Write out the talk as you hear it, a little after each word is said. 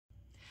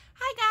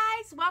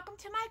loves, welcome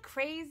to my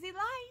crazy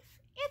life.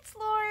 It's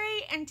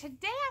Lori, and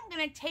today I'm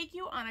going to take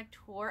you on a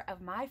tour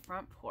of my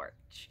front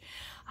porch.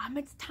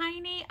 It's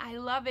tiny. I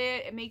love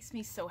it. It makes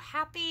me so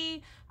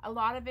happy. A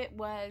lot of it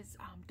was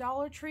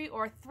Dollar Tree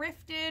or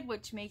thrifted,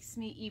 which makes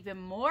me even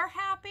more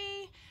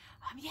happy.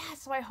 Yeah,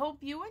 so I hope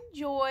you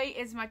enjoy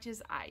as much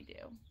as I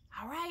do.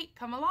 All right,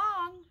 come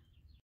along.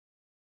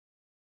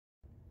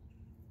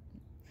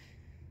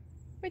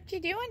 What you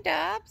doing,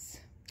 Dubs?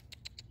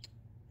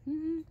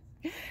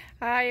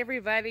 Hi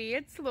everybody,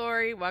 it's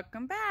Lori.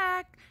 Welcome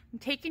back. I'm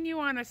taking you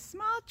on a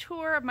small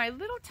tour of my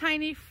little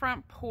tiny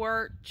front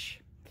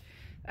porch.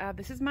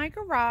 This is my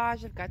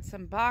garage. I've got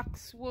some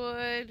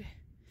boxwood,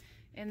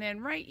 and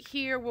then right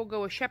here we'll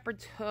go a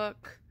shepherd's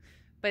hook,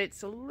 but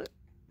it's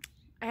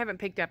I haven't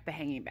picked up the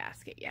hanging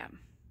basket yet.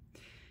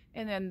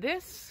 And then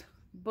this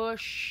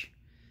bush,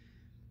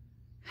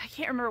 I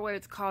can't remember what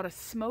it's called, a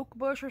smoke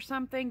bush or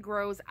something,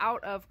 grows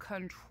out of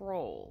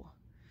control.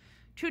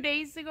 3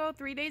 days ago,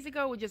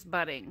 it was just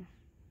budding.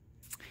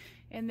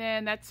 And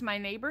then that's my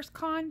neighbor's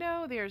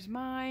condo. There's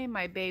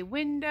my bay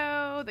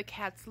window, the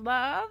cats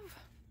love.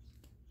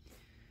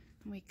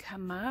 We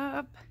come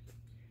up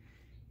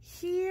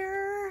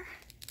here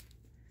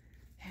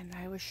and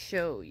I will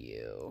show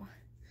you.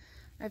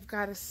 I've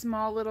got a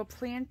small little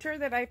planter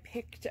that I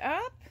picked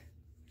up.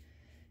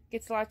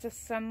 Gets lots of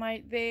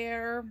sunlight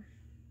there.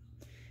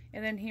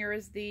 And then here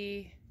is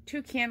the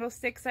 2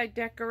 candlesticks I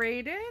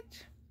decorated.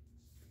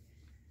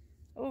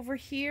 Over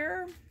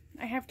here,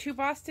 I have 2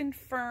 Boston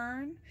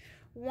fern.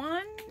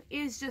 One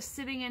is just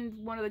sitting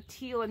in one of the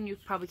teal, and you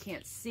probably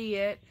can't see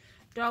it,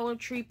 Dollar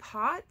Tree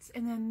pots.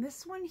 And then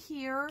this one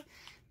here,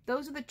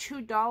 those are the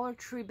 2 Dollar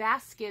Tree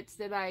baskets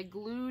that I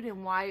glued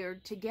and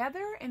wired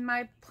together, and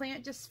my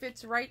plant just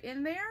fits right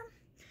in there.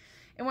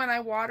 And when I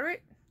water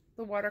it,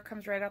 the water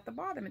comes right out the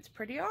bottom. It's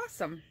pretty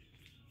awesome.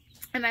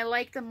 And I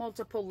like the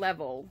multiple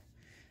level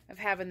of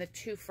having the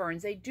 2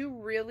 ferns. They do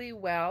really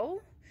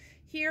well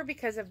here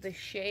because of the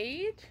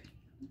shade.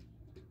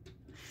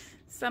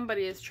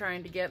 Somebody is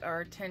trying to get our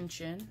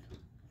attention.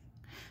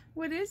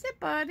 What is it,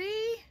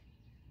 buddy?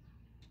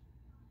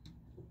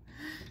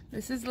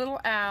 This is little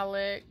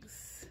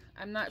Alex.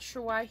 I'm not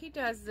sure why he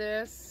does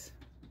this.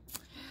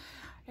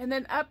 And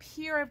then up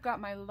here I've got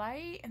my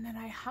light, and then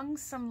I hung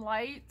some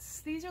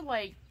lights. These are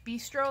like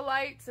bistro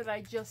lights that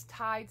I just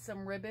tied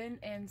some ribbon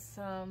and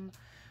some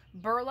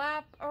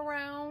burlap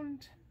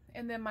around.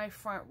 And then my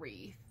front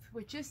wreath,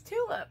 which is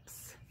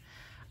tulips.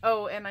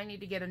 Oh, and I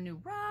need to get a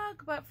new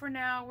rug, but for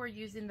now we're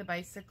using the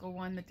bicycle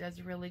one that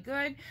does really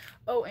good.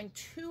 Oh, and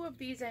 2 of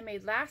these I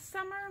made last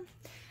summer.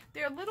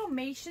 They're little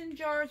mason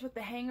jars with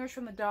the hangers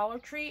from the Dollar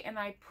Tree, and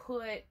I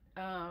put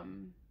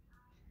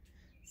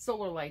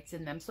solar lights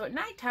in them, so at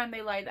nighttime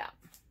they light up.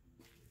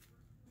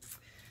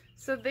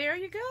 So there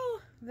you go.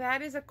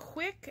 That is a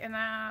quick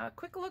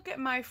look at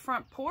my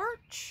front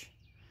porch,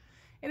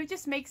 and it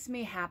just makes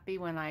me happy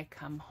when I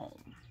come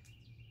home.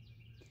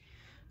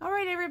 All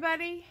right,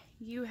 everybody,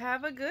 you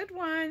have a good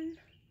one.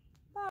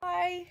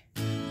 Bye.